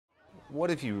What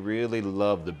if you really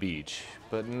love the beach,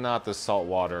 but not the salt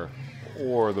water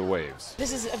or the waves?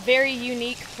 This is a very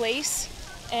unique place,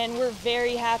 and we're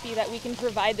very happy that we can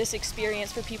provide this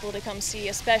experience for people to come see,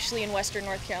 especially in Western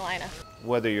North Carolina.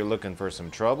 Whether you're looking for some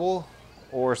trouble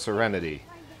or serenity,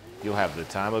 you'll have the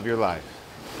time of your life.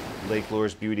 Lake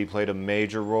Lure's beauty played a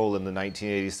major role in the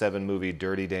 1987 movie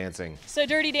Dirty Dancing. So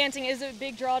Dirty Dancing is a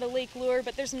big draw to Lake Lure,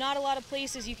 but there's not a lot of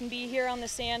places you can be here on the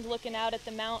sand looking out at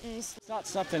the mountains. It's not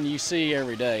something you see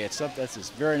every day. It's something that's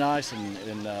very nice, and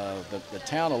the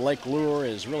town of Lake Lure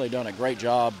has really done a great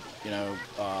job,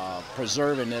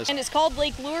 preserving this. And it's called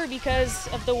Lake Lure because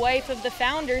of the wife of the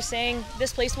founder saying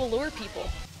this place will lure people.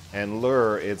 And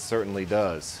lure it certainly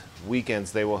does.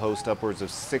 Weekends they will host upwards of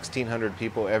 1,600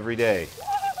 people every day,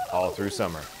 all through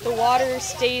summer. The water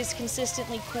stays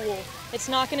consistently cool. It's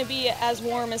not going to be as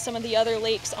warm as some of the other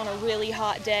lakes on a really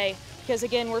hot day because,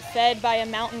 again, we're fed by a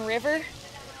mountain river,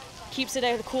 keeps it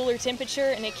at a cooler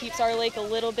temperature, and it keeps our lake a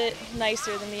little bit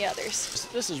nicer than the others.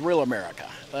 This is real America.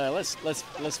 Let's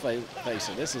face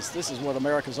it. This is what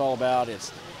America's all about.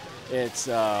 It's get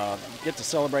to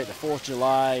celebrate the 4th of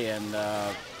July,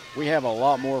 and we have a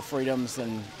lot more freedoms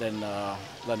than a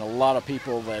lot of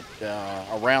people that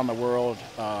around the world.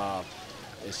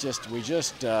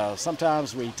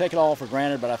 Sometimes we take it all for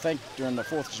granted, but I think during the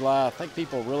 4th of July, I think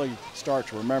people really start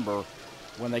to remember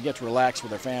when they get to relax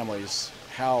with their families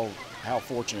how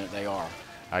fortunate they are.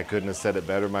 I couldn't have said it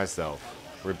better myself.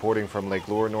 Reporting from Lake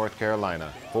Lure, North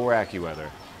Carolina, for AccuWeather,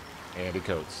 Andy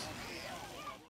Coates.